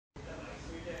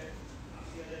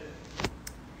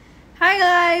Hi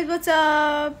guys, what's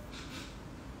up?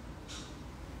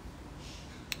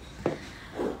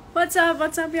 What's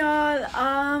up y'all?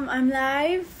 I'm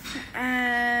live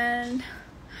and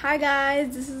hi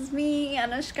guys, this is me,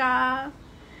 Anushka.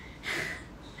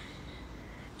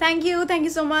 Thank you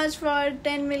so much for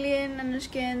 10 million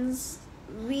Anushkins.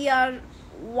 We are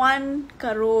 1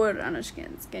 crore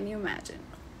Anushkins. Can you imagine?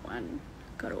 1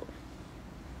 crore.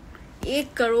 1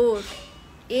 crore.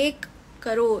 1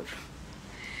 crore.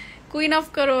 Queen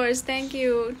of crores. Thank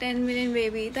you. 10 million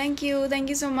baby. Thank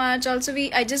you so much. Also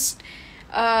I just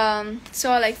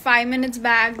saw like 5 minutes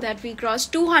back that we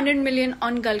crossed 200 million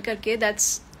on Gal Karke.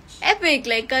 That's epic.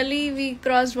 Like early we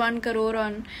crossed 1 crore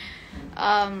on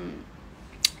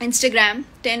Instagram,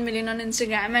 10 million on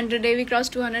Instagram, and today we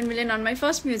crossed 200 million on my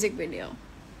first music video.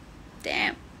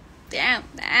 Damn.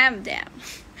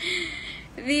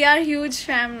 We are huge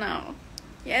fam now.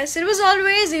 Yes, it was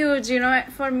always huge,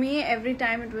 for me every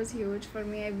time it was huge. For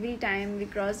me every time we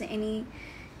crossed any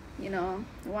 1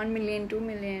 million, 2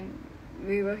 million,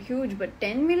 we were huge. But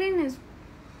 10 million is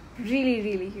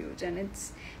really huge, and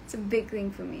it's a big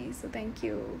thing for me, so thank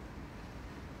you.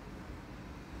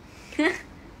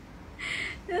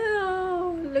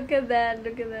 Oh, look at that.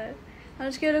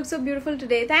 Anushka, you look so beautiful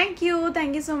today. Thank you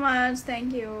so much.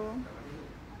 Thank you.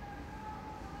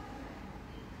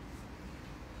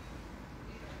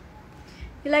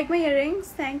 You like my earrings?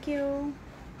 Thank you.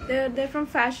 They're from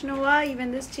Fashion Nova.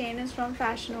 Even this chain is from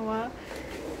Fashion Nova.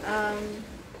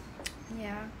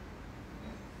 Yeah.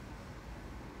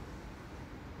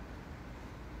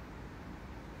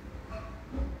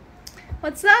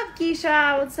 What's up,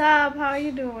 Keisha? What's up? How are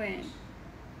you doing?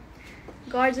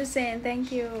 Gorgeous saying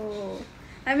thank you.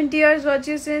 I'm in tears. Watch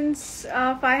you since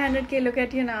 500k. Look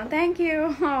at you now. Thank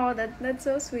you. Oh, that's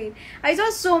so sweet. I saw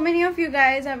so many of you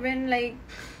guys have been like,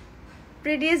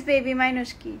 prettiest baby, my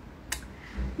Nushki.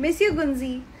 Miss you,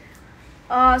 Gunzi.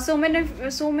 So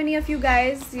many of you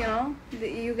guys,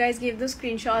 you guys gave the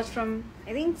screenshots from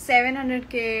I think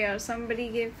 700k, or somebody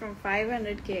gave from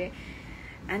 500k,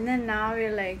 and then now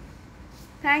we're like,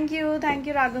 thank you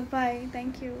Raghav bhai,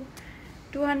 thank you.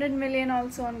 200 million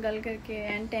also on Gal Karke,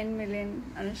 and 10 million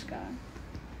Anushka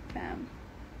fam.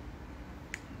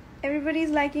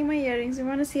 Everybody's liking my earrings. You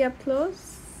want to see up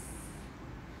close?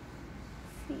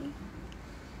 See.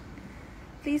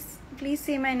 Please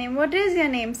say my name. What is your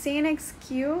name? Saint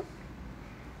XQ?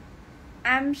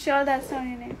 I'm sure that's not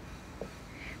your name.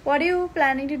 What are you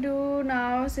planning to do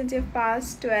now since you've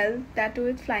passed 12? That too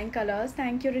with flying colors.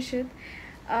 Thank you, Rishit.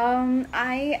 I'm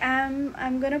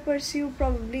gonna pursue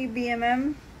probably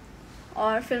BMM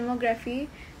or filmography.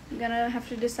 I'm gonna have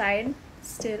to decide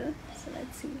still. So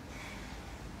let's see.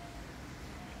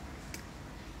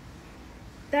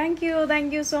 Thank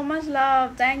you so much,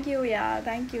 love. Thank you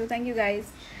guys.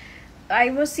 I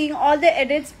was seeing all the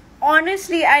edits.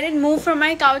 Honestly, I didn't move from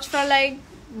my couch for like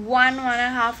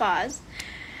 1.5 hours,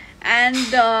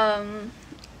 and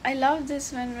I love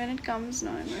this when it comes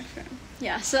now in my phone.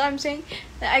 Yeah, so I'm saying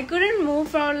that I couldn't move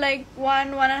for like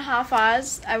 1.5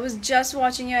 hours. I was just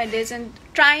watching your edits and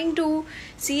trying to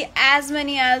see as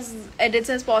many edits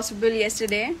as possible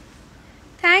yesterday.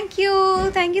 Thank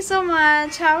you so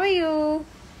much. How are you?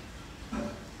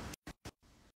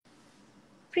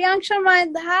 Priyank Sharma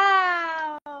in the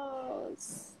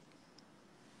house.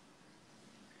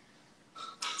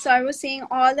 So I was seeing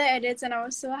all the edits and I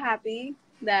was so happy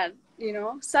that,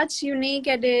 such unique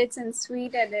edits and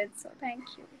sweet edits. So thank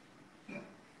you.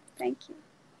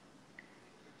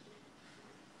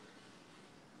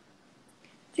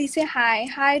 Please say hi.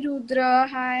 Hi, Rudra.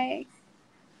 Hi.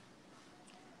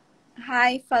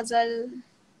 Hi, Fazal.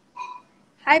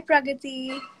 Hi,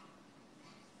 Pragati.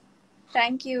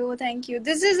 Thank you.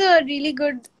 This is a really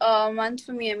good month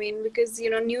for me. I mean, because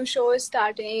new show is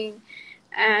starting,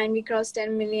 and we crossed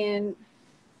 10 million,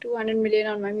 200 million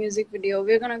on my music video.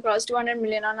 We're gonna cross 200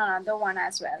 million on another one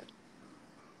as well.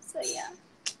 So yeah,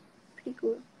 pretty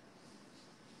cool.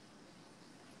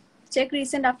 Check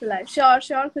recent afterlife. Sure,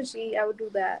 Khushi. I would do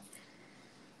that.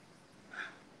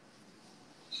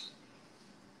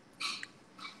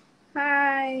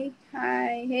 Hi.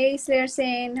 Hey, Slayer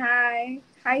Sane.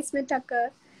 Hi, Smith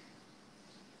Tucker.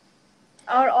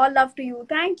 All love to you.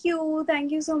 Thank you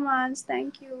so much.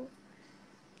 Thank you.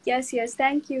 Yes,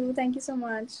 thank you so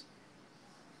much.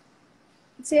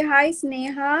 Say hi,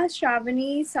 Sneha,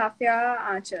 Shravani, Safia,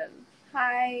 Achal.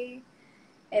 Hi,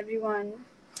 everyone.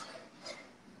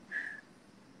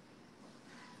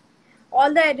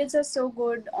 All the edits are so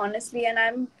good, honestly, and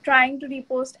I'm trying to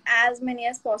repost as many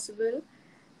as possible.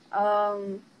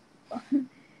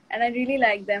 And I really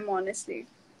like them, honestly.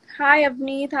 Hi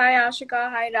Avneet, hi Ashika,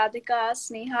 hi Radhika,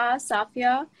 Sneha,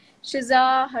 Safia,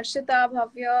 Shiza, Harshita,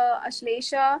 Bhavya,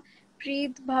 Ashlesha,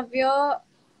 Preet, Bhavya,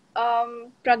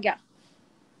 Pragya.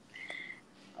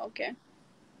 Okay.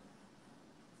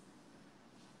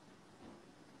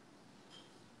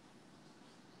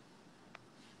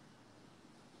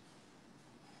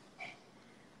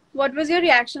 What was your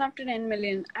reaction after 10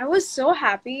 million? I was so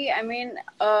happy. I mean,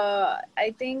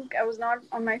 I think I was not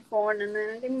on my phone, and then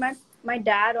I think my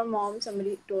dad or mom,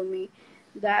 somebody told me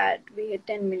that we hit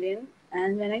 10 million.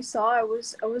 And when I saw, I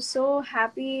was so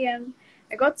happy, and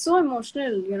I got so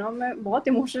emotional. You know, मैं बहुत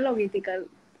emotional हो गई थी कल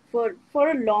for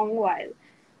a long while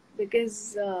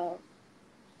because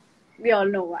we all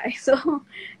know why. So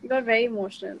I got very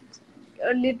emotional.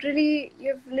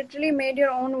 You've literally made your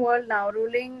own world now,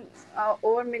 ruling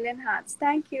over a million hearts.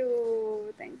 Thank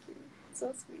you,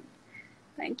 so sweet.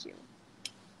 Thank you.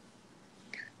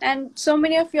 And so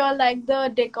many of y'all like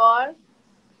the decor.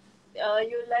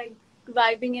 You like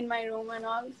vibing in my room and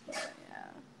all. So,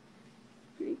 yeah,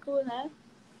 pretty cool, huh?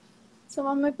 Some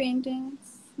of my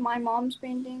paintings, my mom's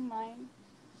painting, mine,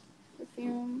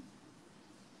 perfume.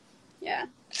 Yeah,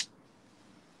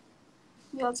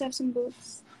 we also have some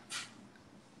books.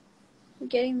 We're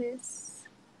getting this.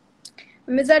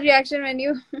 I miss that reaction when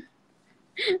you.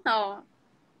 Oh.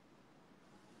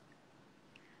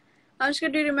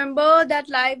 Anushka, do you remember that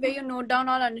live where you note down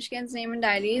all Anushkan's name in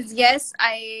diaries? Yes,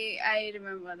 I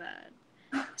remember that.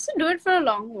 I used to do it for a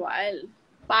long while.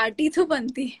 Party to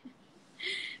banti.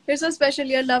 You're so special.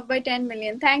 You're loved by 10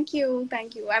 million. Thank you.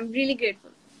 Thank you. I'm really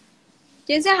grateful.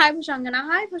 Can you say hi, Pushangana?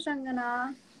 Hi,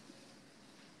 Pushangana.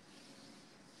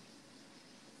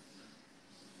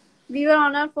 We were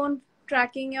on our phone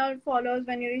tracking your followers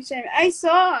when you reached 10. I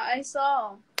saw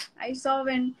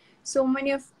when so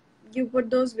many of you put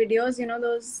those videos, you know,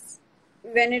 those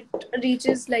when it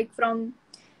reaches like from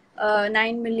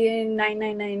 9 million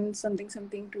 999 something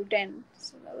something to 10,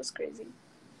 so that was crazy.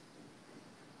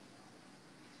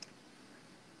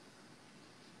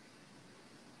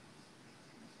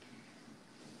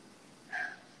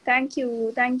 Thank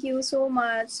you so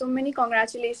much, so many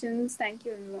congratulations. Thank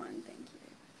you everyone. Thank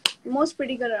you. Most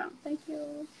pretty girl around. Thank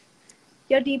you.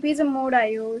 Your DP is a mode,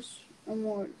 Ayush. A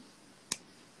mode.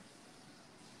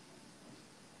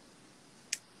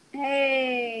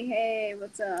 Hey,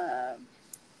 what's up?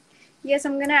 Yes,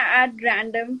 I'm gonna add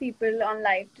random people on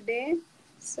live today,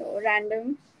 so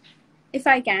random if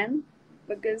I can,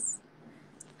 because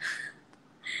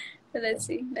let's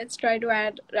see, let's try to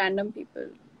add random people.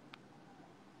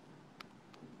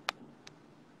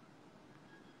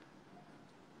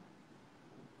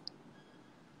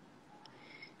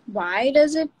 Why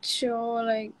does it show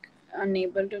like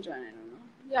unable to join? I don't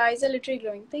know. Your eyes are literally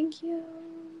glowing. Thank you.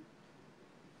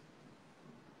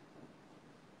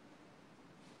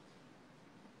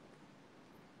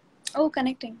 Oh,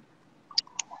 connecting.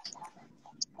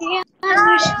 Yeah,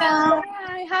 Anushka.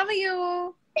 Hi, how are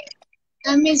you?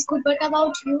 I'm Miss Good, but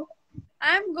about you?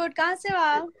 I'm good. कहाँ से हो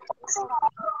आप?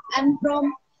 I'm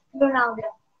from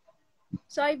Lonavala.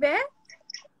 Sorry, where?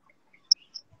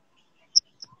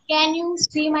 Can you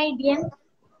see my DM,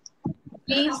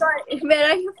 please? Sorry,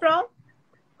 where are you from?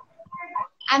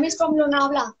 I'm from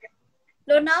Lonavala.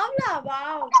 Lonavala.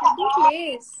 Wow, pretty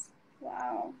place.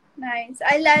 Wow, nice.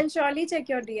 I'll surely check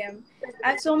your DM. I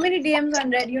have so many DMs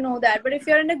unread, you know that. But if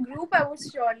you're in a group, I would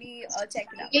surely check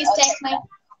it out. Please check my.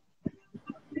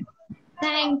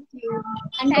 Thank you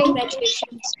and Thank you.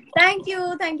 congratulations. Thank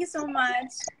you so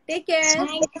much. Take care.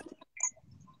 Thank.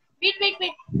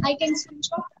 Wait. I can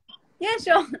screenshot. Yeah,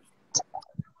 sure.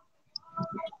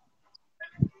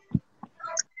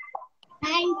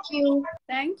 Thank you.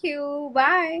 Thank you.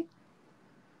 Bye.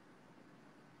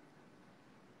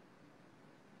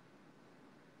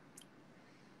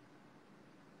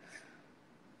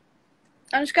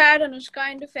 Anushka, add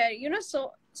Anushka into fair. You know,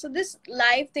 so this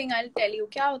live thing, I'll tell you.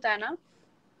 क्या होता है ना?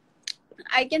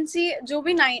 I can see जो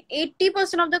भी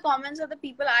 80% of the comments are the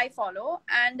people I follow,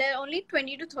 and there are only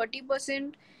 20 to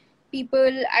 30%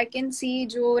 people I can see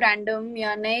जो random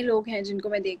या नए लोग हैं जिनको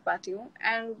मैं देख पाती हूँ.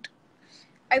 And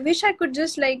I wish I could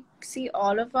just like see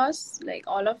all of us, like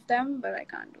all of them, but I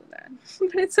can't do that.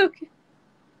 But it's okay.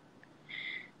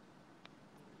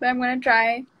 But I'm gonna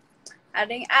try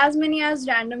adding as many as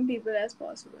random people as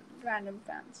possible, random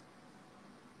fans.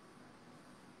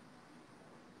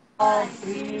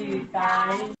 Free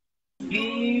time.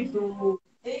 3, 2.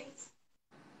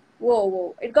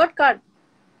 Whoa! It got cut.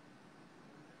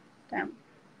 Damn.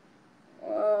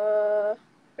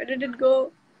 Where did it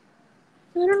go?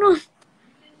 I don't know.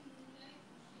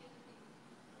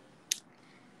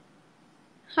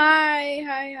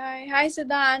 Hi,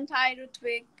 Siddhant. Hi,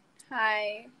 Rutvik.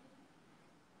 Hi.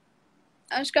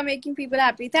 Anushka making people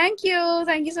happy. Thank you.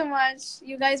 Thank you so much.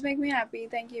 You guys make me happy.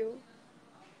 Thank you.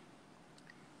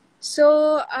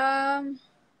 So,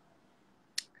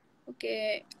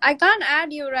 okay. I can't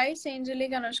add you, right? Saint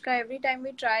Angelic, Anushka. Every time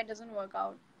we try, it doesn't work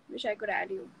out. Wish I could add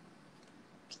you.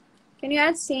 Can you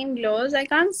add Saint Glows? I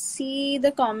can't see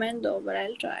the comment though, but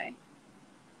I'll try.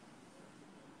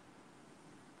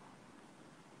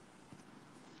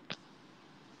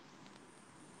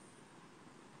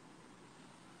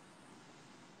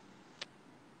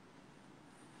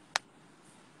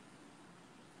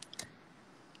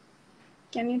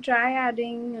 Can you try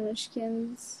adding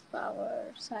Anushkin's power,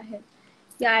 Sahid?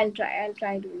 Yeah, I'll try. I'll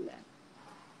try doing that.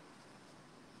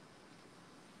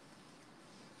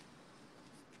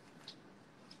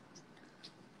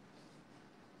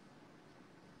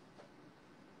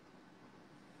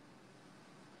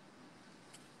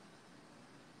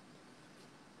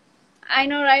 I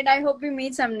know, right? I hope we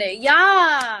meet someday.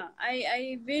 Yeah,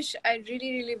 I wish. I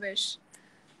really wish.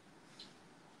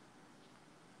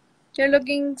 You're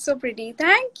looking so pretty.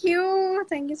 Thank you.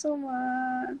 Thank you so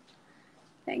much.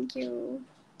 Thank you.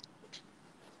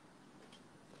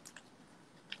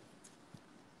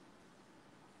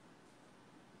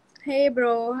 Hey,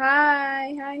 bro.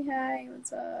 Hi. Hi.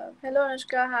 What's up? Hello,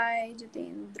 Anushka. Hi,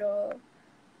 Jitendra.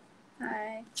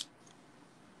 Hi.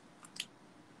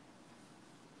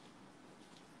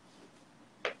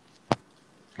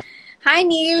 Hi,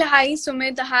 Neil. Hi,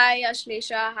 Sumit. Hi,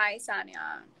 Ashlesha. Hi,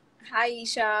 Sanya. Hi,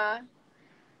 Isha.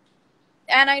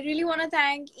 And I really want to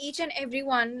thank each and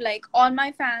everyone, like all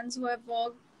my fans who have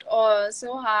worked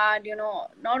so hard,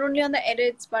 not only on the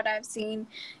edits, but I've seen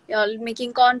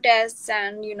making contests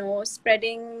and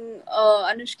spreading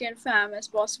Anushka fam as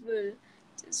possible.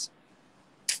 Just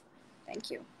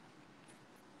thank you.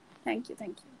 Thank you.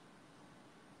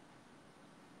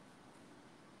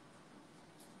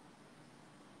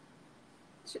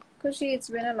 Kushi, it's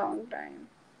been a long time.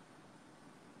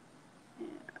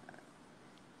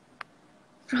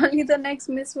 Probably the next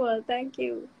Miss World. Thank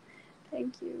you.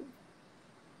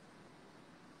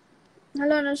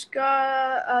 Hello,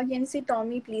 Anushka. Can you say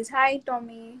Tommy, please? Hi,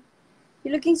 Tommy.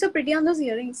 You're looking so pretty on those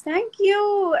earrings. Thank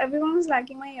you. Everyone was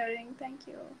liking my earring. Thank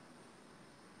you.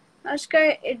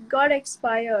 Anushka, it got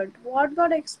expired. What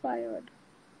got expired?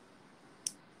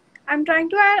 I'm trying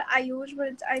to add Ayush,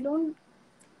 but I don't.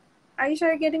 Ayush,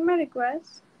 are you getting my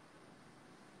request?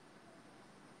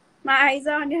 My eyes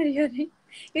are on your earring.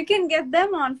 You can get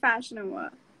them on Fashion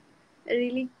Nova. They're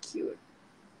really cute.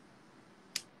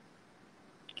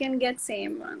 You can get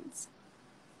same ones.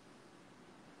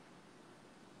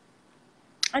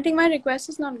 I think my request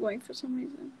is not going for some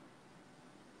reason.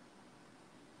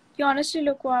 You honestly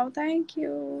look wow. Thank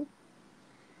you.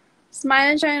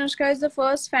 Smile and Shine Anushka is the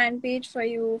first fan page for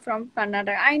you from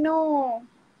Karnataka. I know.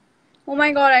 Oh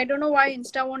my god, I don't know why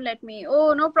Insta won't let me.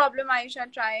 Oh, no problem. I shall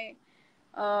try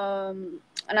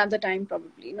another time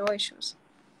probably. No issues.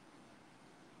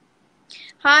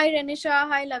 Hi Renisha.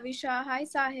 Hi Lavisha. Hi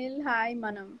Sahil. Hi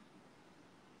Manam.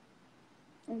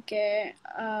 Okay.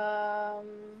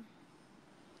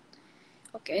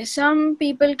 Okay, some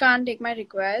people can't take my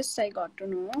requests. I got to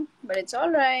know. But it's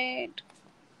alright.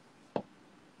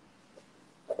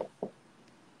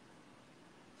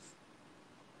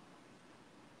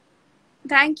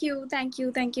 Thank you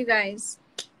guys.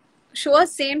 Show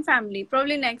us same family.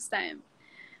 Probably next time.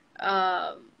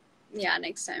 Yeah,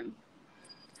 next time.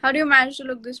 How do you manage to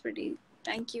look this pretty?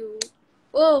 Thank you.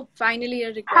 Oh, finally a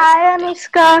request. Hi,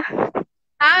 Anushka.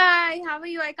 Hi, how are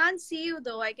you? I can't see you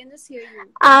though. I can just hear you.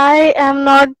 I am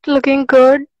not looking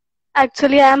good.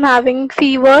 Actually, I am having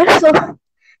fever, so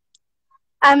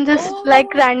I'm just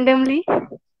randomly.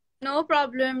 No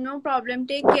problem.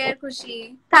 Take care,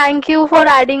 Khushi. Thank you for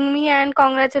adding me and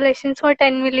congratulations for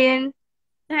 10 million.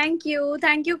 Thank you,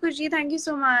 Khushi. Thank you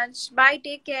so much. Bye.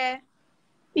 Take care.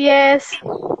 Yes,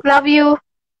 love you.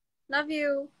 Love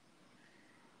you.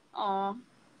 Aw.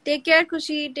 Take care,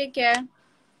 Khushi. Take care.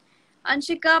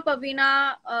 Anshika,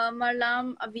 Pavina,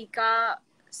 Marlam, Avika,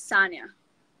 Sanya.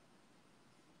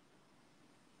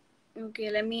 Okay,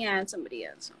 let me add somebody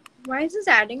else. Why is this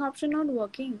adding option not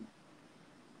working?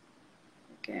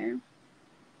 Okay.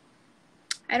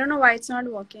 I don't know why it's not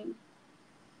working.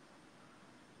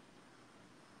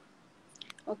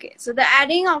 Okay, so the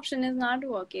adding option is not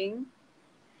working.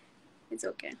 It's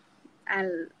okay.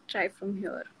 I'll try from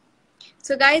here.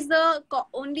 So guys,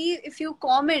 only if you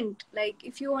comment, like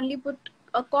if you only put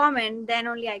a comment, then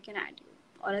only I can add you,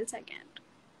 or else I can't.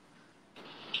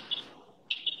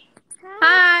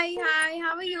 Hi,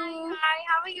 how are you? Fine,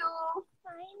 how are you?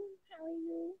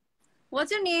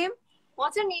 What's your name?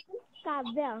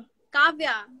 Kavya.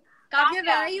 Kavya. Kavya,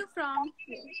 where are you from?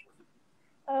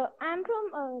 I'm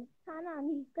from Thana.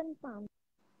 He's confirmed.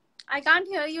 I can't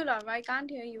hear you, love. I can't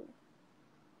hear you.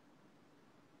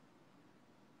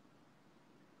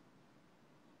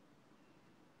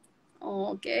 Oh,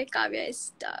 okay, Kavya is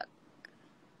stuck.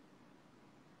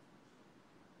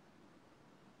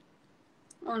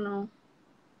 Oh no.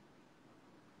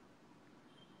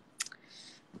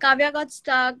 Kavya got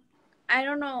stuck. I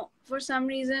don't know. For some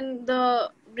reason,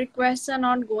 the requests are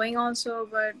not going also,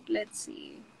 but let's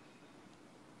see.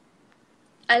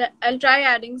 I'll try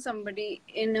adding somebody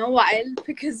in a while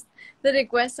because the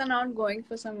requests are not going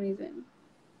for some reason.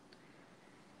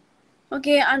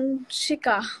 Okay,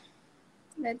 Anshika.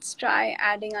 Let's try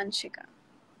adding Anshika.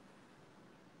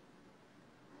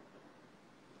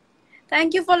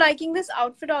 Thank you for liking this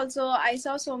outfit also. I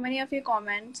saw so many of your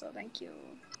comments, so thank you.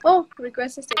 Oh,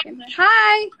 request is taken.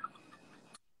 Hi.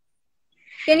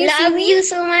 Can you see Love me? you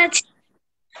so much.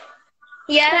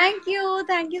 Yeah. Thank you.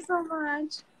 Thank you so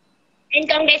much. And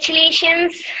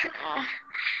congratulations.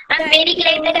 I'm very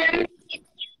glad that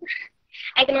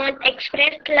I cannot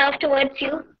express love towards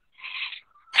you.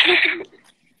 Can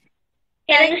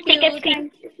I just take a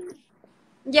screen?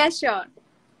 Yes, sure.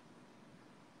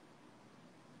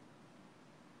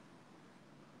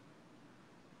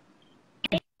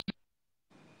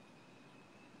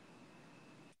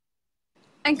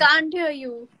 I can't hear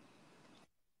you.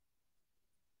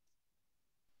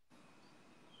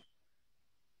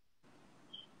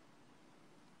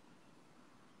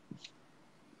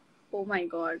 Oh my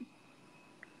god.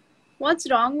 What's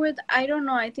wrong with, I don't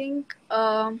know. I think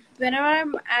whenever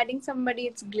I'm adding somebody,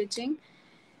 it's glitching.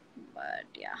 But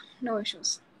yeah, no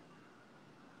issues.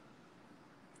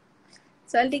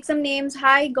 So I'll take some names.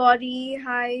 Hi, Gauri.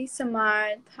 Hi,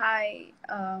 Samarth. Hi,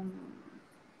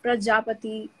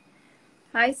 Prajapati.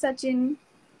 Hi, Sachin.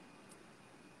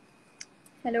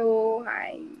 Hello.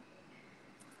 Hi.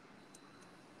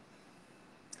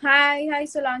 Hi,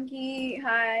 Solanki.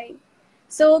 Hi.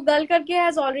 So Gal Karke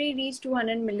has already reached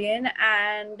 200 million,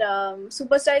 and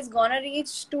Superstar is gonna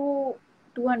reach to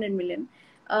 200 million.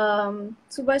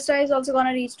 Superstar is also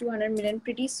gonna reach 200 million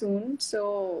pretty soon.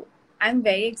 So I'm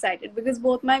very excited because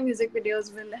both my music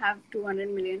videos will have 200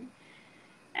 million.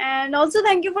 And also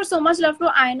thank you for so much love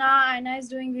to Aina. Aina is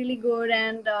doing really good,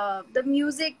 and the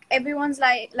music, everyone's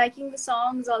liking the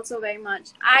songs also very much.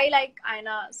 I like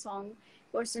Aina's song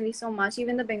personally so much,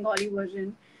 even the Bengali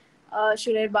version,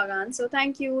 Shurer Bagan. So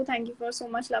thank you for so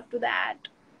much love to that.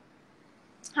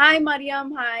 Hi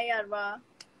Mariam, hi Arwa.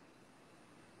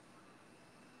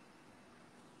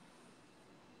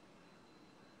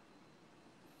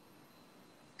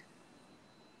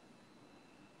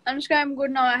 Anushka, I'm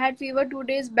good now. I had fever 2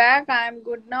 days back. I'm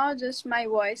good now. Just my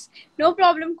voice. No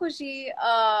problem, Khushi.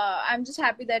 I'm just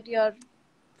happy that you're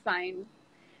fine.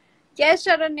 Yes,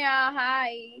 Sharanya.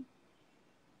 Hi.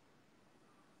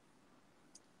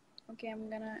 Okay, I'm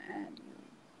gonna add you.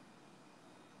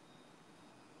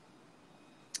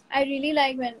 I really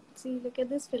like when, see, look at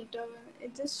this filter.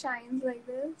 It just shines like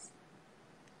this.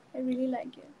 I really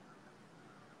like it.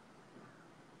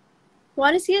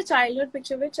 Want to see a childhood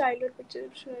picture? Which childhood picture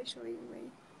should I show you?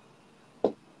 Wait.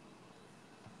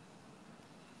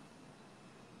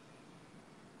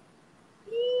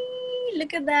 Eee,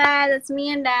 look at that. That's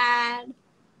me and dad.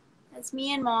 That's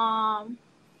me and mom.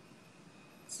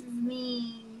 This is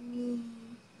me.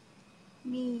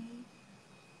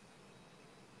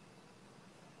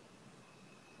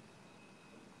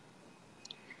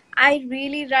 I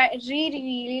really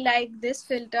like this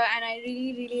filter, and I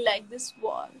really like this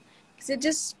wall because it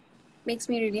just makes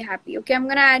me really happy. Okay, I'm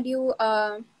gonna add you.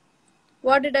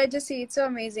 What did I just see? It's so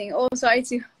amazing. Oh, sorry,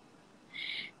 it's you.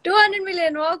 200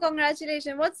 million. Wow,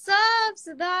 congratulations. What's up,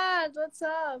 Siddharth? What's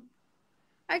up?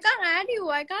 I can't add you.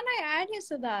 Why can't I add you,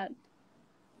 Siddharth?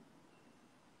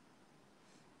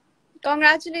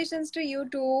 Congratulations to you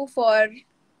too for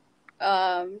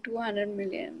 200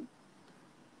 million.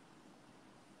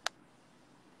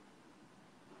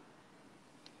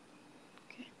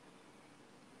 Okay.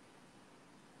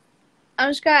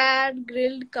 Anushka, add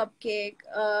grilled cupcake.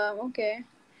 Okay.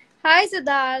 Hi,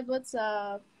 Siddharth. What's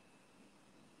up?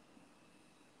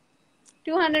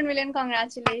 200 million.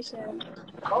 Congratulations.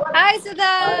 Hi,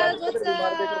 Siddharth. What's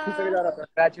up?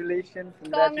 Congratulations.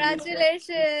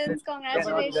 Congratulations.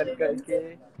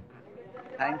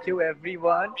 Thank you,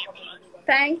 everyone.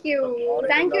 Thank you,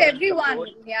 everyone.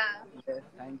 Yeah. Yes,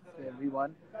 thanks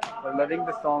everyone for loving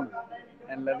the song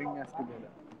and loving us together.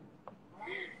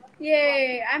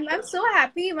 Yay! I'm so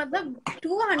happy. मतलब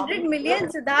 200 million.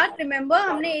 Siddharth, remember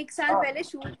हमने एक साल पहले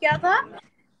shoot किया था,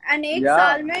 and एक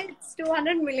साल में it's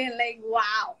 200 million. Like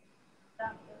wow.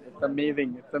 It's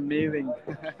amazing. It's amazing.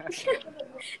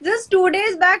 Just 2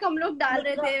 days back हम लोग डाल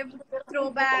रहे थे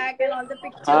throwback and all the हाँ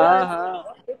pictures.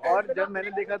 हाँ. और जब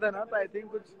मैंने देखा था ना तो आई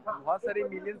थिंक कुछ बहुत सारे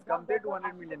मिलियंस कम थे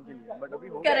 200 मिलियन के लिए, बट अभी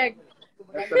हो गया. Correct.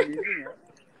 That's amazing.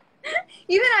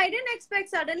 Even I didn't expect.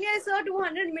 Suddenly I saw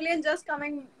 200 million just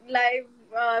coming live.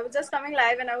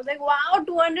 And I was like, wow,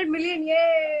 200 million,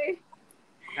 yay!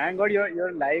 Thank God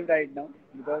you're live right now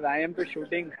because I am to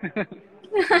shooting.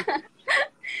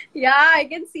 Yeah, I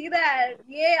can see that.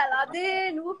 Yay,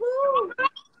 Aladdin! Woohoo!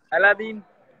 Aladdin.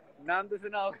 नाम तो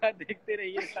सुना होगा, देखते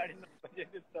रहिए 9:30 बजे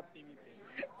से सब TV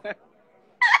पे.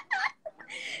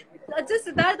 अच्छा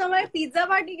सिद्धार्थ, हमारी पिज्जा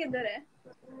पार्टी किधर है?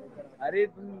 अरे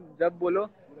तुम जब बोलो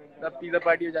तब पिज्जा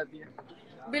पार्टी हो जाती है.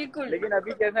 बिल्कुल. लेकिन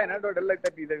अभी कैसा है ना तो डर लगता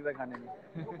है पिज्जा खाने में.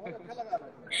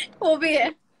 वो भी है.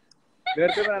 घर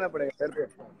पे बनाना पड़ेगा.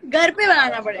 घर पे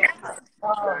बनाना पड़ेगा.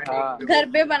 हाँ. घर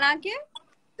पे बना के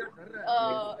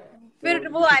फिर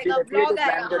वो आएगा, ब्लॉग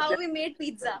आएगा, how we made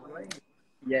pizza.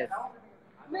 Yes.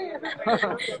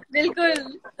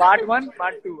 बिल्कुल. Part 1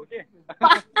 part 2. Okay.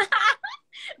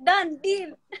 Done deal.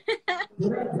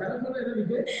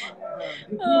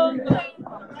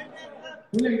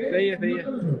 सही है.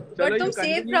 बट तुम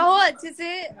सेफ रहो, अच्छे से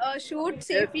shoot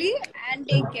safely and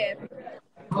take care.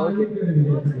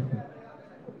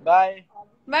 Bye.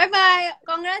 Bye bye.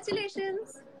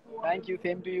 Congratulations. Thank you.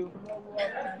 Same to you.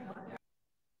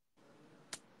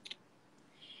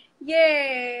 ये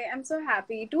I'm so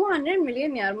happy. 200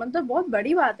 million यार, मतलब बहुत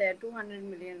बड़ी बात है 200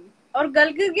 million. और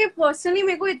गलकर के पर्सनली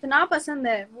मेरे को इतना पसंद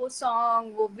है वो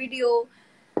सॉन्ग, वो वीडियो.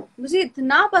 मुझे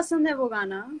इतना पसंद है वो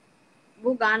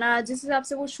गाना जिस हिसाब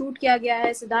से वो शूट किया गया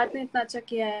है. सिद्धार्थ ने इतना अच्छा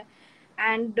किया है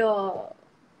एंड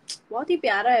बहुत ही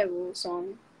प्यारा है वो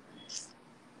song.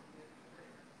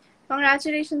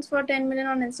 Congratulations for 10 million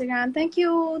on Instagram. Thank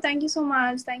you so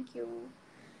much. Thank you.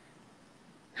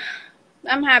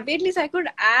 I'm happy at least I could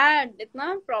add. इतना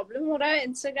problem हो रहा है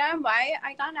Instagram. Why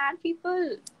I can't add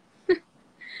people?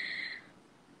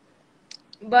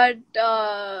 But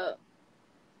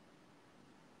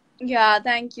yeah,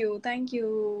 thank you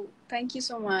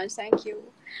so much. Thank you.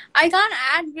 I can't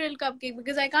add Grill Cupcake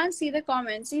because I can't see the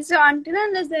comments. See, so until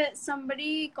unless there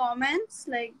somebody comments,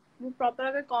 like वो proper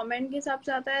अगर comment के हिसाब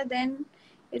से आता है, then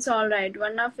it's all right.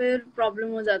 वरना फिर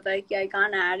problem हो जाता है कि I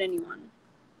can't add anyone.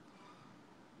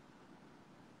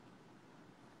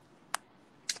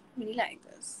 Really like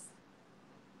this.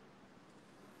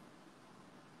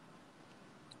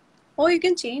 Oh, you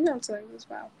can change also.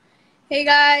 Wow. Hey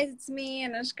guys, it's me,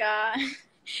 Anushka.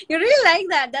 You really like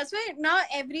that. That's why now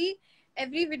every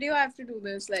video I have to do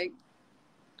this. Like,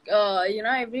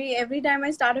 every time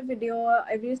I start a video,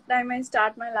 every time I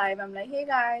start my live, I'm like, hey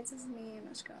guys, it's me,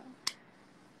 Anushka.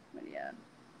 But yeah,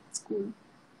 it's cool.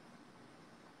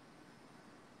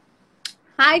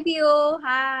 Hi Pio.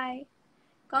 Hi.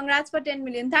 Congrats for 10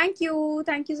 million. Thank you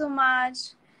so much.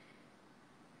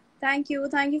 Thank you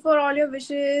for all your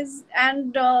wishes.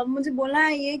 And मुझे बोलना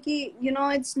है ये कि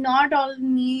it's not all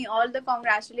me, all the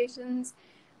congratulations,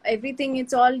 everything,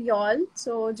 it's all y'all.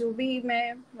 So जो भी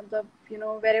मैं मतलब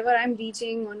wherever I'm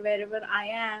reaching and wherever I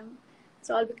am, it's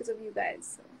all because of you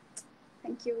guys. So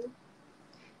thank you.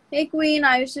 Hey Queen,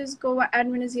 Ayush's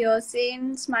co-admin is here.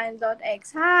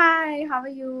 Smile.x. Hi, how are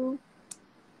you?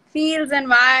 Feels and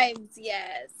vibes.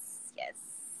 Yes.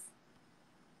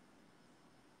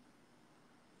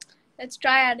 Let's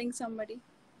try adding somebody.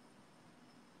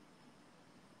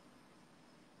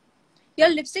 Your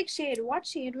lipstick shade. What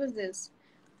shade was this?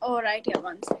 Oh, right here.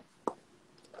 One second.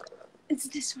 It's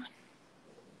this one.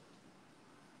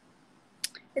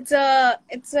 It's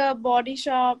a Body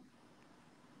Shop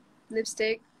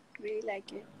lipstick. Really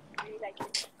like it.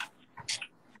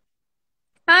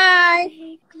 Hi.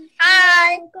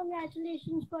 Hi.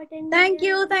 Congratulations for 10 million. Thank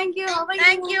you. How are you?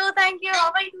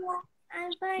 How are you?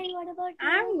 I'm fine. What about you?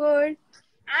 I'm good.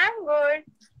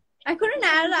 I couldn't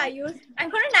add Ayush.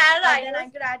 Then I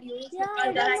could add you.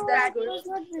 Yeah, That's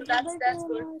good. That's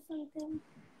good. Or something.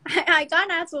 I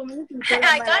can't add so many people.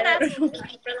 I can't add so many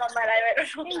people on my live.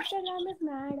 Instagram is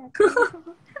mad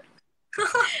actually.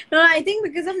 No, I think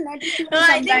because of net.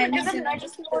 Sometimes, just the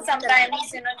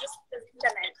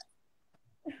net.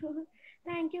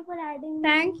 Thank you for adding.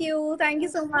 Thank you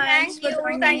so much. Thank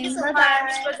you so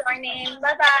much for joining.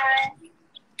 Bye-bye.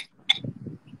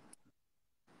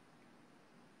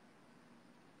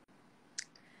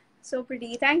 So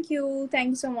pretty. Thank you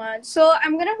so much. So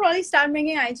I'm gonna probably start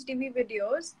making IGTV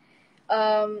videos.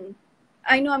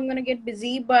 I know I'm gonna get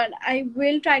busy, but I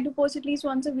will try to post at least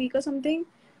once a week or something.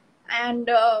 And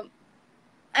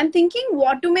I'm thinking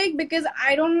what to make because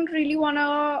I don't really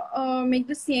wanna make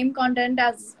the same content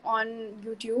as on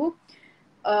YouTube.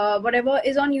 whatever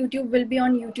is on YouTube will be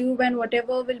on YouTube, and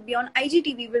whatever will be on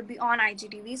IGTV will be on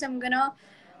IGTV. So I'm gonna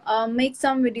make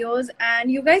some videos,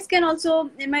 and you guys can also,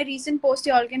 in my recent post,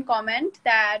 you all can comment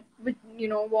that with, you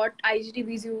know, what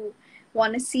IGTVs you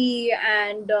want to see,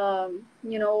 and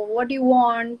you know, what you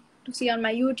want to see on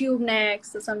my YouTube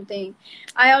next or something.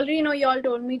 I already know you all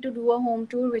told me to do a home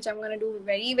tour, which I'm gonna do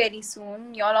very very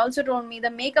soon. You all also told me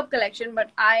the makeup collection, but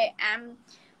I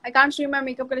can't show you my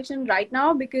makeup collection right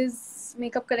now because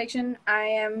makeup collection I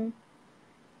am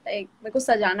like मेरे को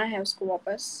सजाना है उसको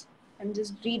वापस. I'm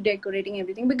just redecorating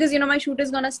everything because, you know, my shoot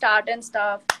is gonna start and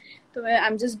stuff. So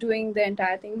I'm just doing the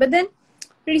entire thing. But then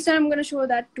pretty soon I'm gonna show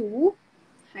that too.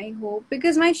 I hope,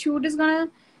 because my shoot is gonna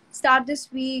start this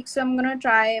week, so I'm gonna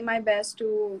try my best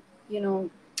to, you know,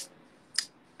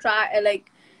 try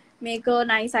like make a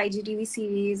nice IGTV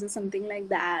series or something like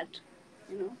that.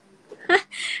 You know,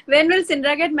 when will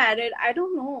Sindra get married? I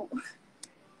don't know.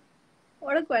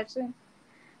 What a question.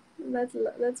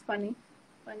 That's funny.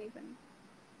 Funny.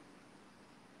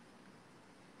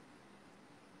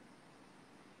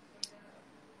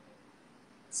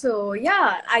 So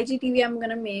yeah, IGTV I'm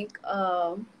gonna make.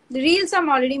 The reels I'm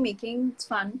already making. It's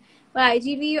fun. But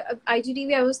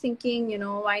IGTV I was thinking, you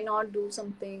know, why not do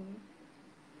something?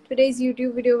 Today's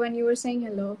YouTube video when you were saying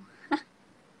hello.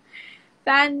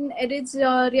 Fan edits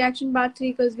reaction part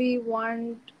 3 because we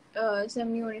want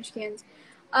some new Anushkans.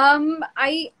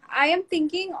 I am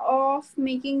thinking of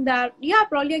making that. Yeah,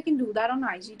 probably I can do that on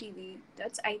IGTV.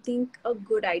 That's, I think, a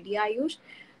good idea, Ayush.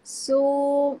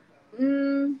 So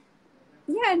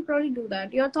yeah, I'll probably do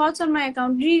that. Your thoughts on my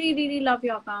account? Really love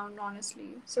your account, honestly.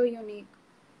 So unique.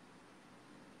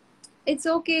 It's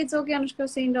okay, Anushka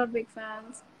sen, big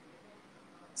fans.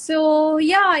 So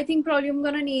yeah, I think probably I'm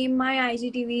gonna name my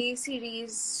IGTV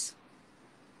series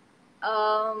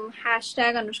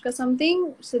hashtag Anushka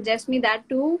something. Suggest me that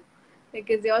too,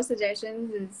 because your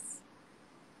suggestions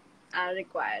are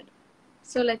required.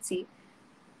 So let's see.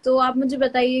 तो आप मुझे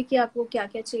बताइए कि आपको क्या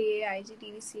क्या चाहिए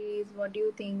IGTV series. What do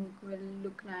you think will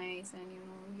look nice, and you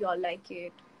know, you all like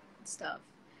it, stuff.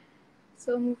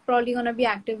 So I'm probably gonna be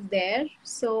active there.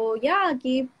 So yeah,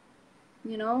 keep,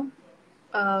 you know,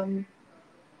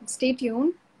 stay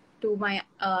tuned to my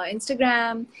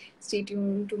Instagram. Stay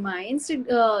tuned to my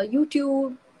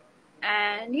YouTube.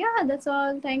 And yeah, that's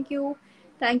all. Thank you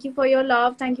for your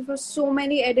love. Thank you for so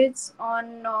many edits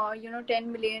on you know,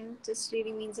 10 million. This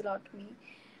really means a lot to me.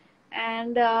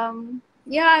 And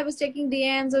yeah, I was checking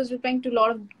DMs, I was replying to a lot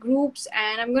of groups,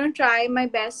 and I'm gonna try my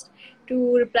best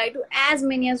to reply to as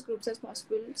many as groups as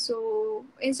possible. So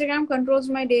Instagram controls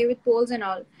my day with polls and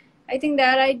all. I think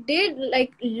that I did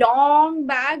like long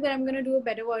back, but I'm gonna do a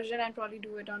better version and probably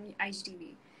do it on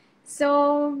IGTV.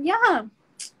 So yeah,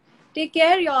 take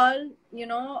care, y'all, you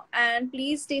know, and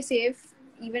please stay safe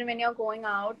even when you're going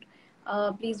out.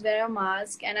 Please wear a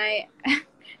mask. And I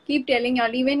keep telling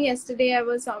y'all, even yesterday I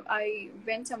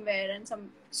went somewhere and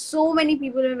so many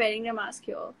people were wearing a mask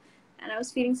here, and I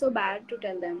was feeling so bad to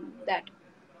tell them that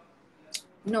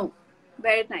no,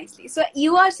 wear it nicely. So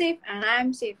you are safe and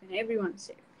I'm safe and everyone's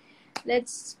safe.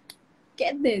 Let's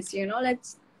get this, you know,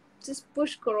 let's just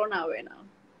push corona away now.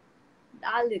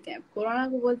 डाल देते हैं corona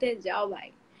को, बोलते हैं जाओ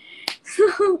भाई.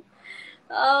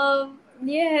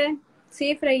 Yeah,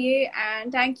 safe रहिए,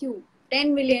 and thank you.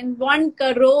 10 million, 1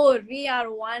 crore. We are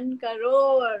 1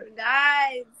 crore,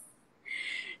 guys.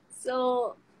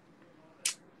 So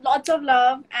lots of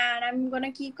love, and I'm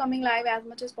gonna keep coming live as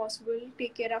much as possible.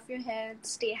 Take care of your health,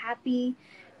 stay happy,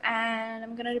 and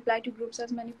I'm gonna reply to groups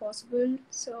as many possible.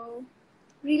 So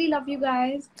really love you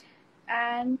guys,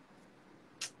 and